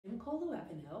Cole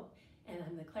Luevano, and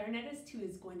I'm the clarinetist who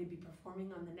is going to be performing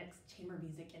on the next Chamber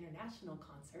Music International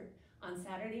concert on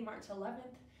Saturday, March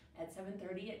 11th at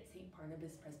 7:30 at St.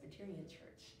 Barnabas Presbyterian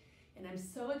Church. And I'm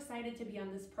so excited to be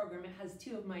on this program. It has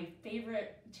two of my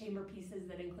favorite chamber pieces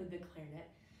that include the clarinet.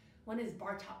 One is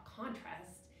Bartók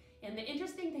Contrast. And the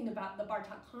interesting thing about the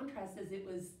Bartók Contrast is it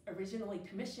was originally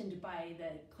commissioned by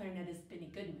the clarinetist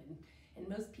Benny Goodman. And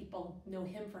most people know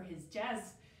him for his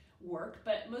jazz work,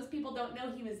 but most people don't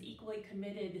know he was equally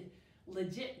committed,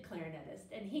 legit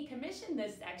clarinetist. And he commissioned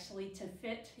this actually to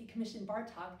fit, he commissioned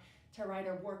Bartók to write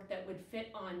a work that would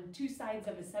fit on two sides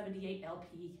of a 78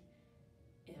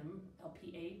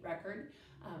 LPA record.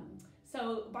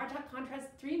 So Bartók Contrast,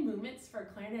 3 movements for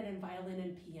clarinet and violin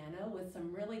and piano with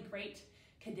some really great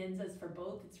cadenzas for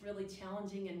both. It's really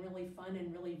challenging and really fun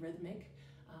and really rhythmic,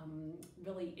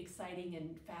 really exciting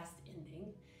and fast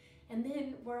ending. And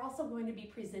then we're also going to be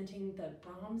presenting the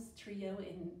Brahms Trio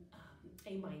in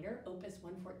A minor, Opus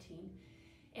 114.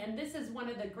 And this is one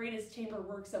of the greatest chamber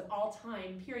works of all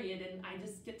time, period, and I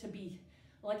just get to be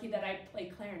lucky that I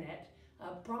play clarinet.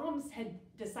 Brahms had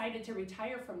decided to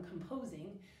retire from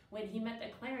composing when he met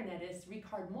the clarinetist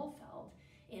Richard Mühlfeld,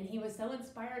 and he was so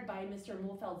inspired by Mr.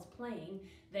 Mühlfeld's playing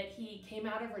that he came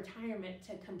out of retirement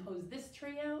to compose this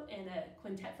trio and a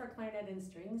quintet for clarinet and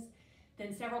strings,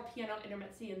 then several piano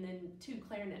intermezzi, and then 2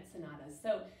 clarinet sonatas.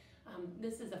 So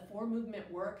this is a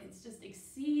 4-movement work. It's just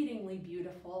exceedingly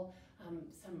beautiful.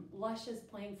 Some luscious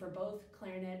playing for both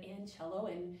clarinet and cello,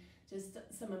 and just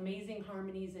some amazing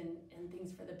harmonies and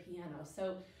things for the piano.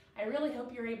 So I really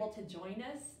hope you're able to join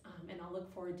us, and I'll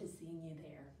look forward to seeing you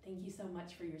there. Thank you so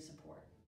much for your support.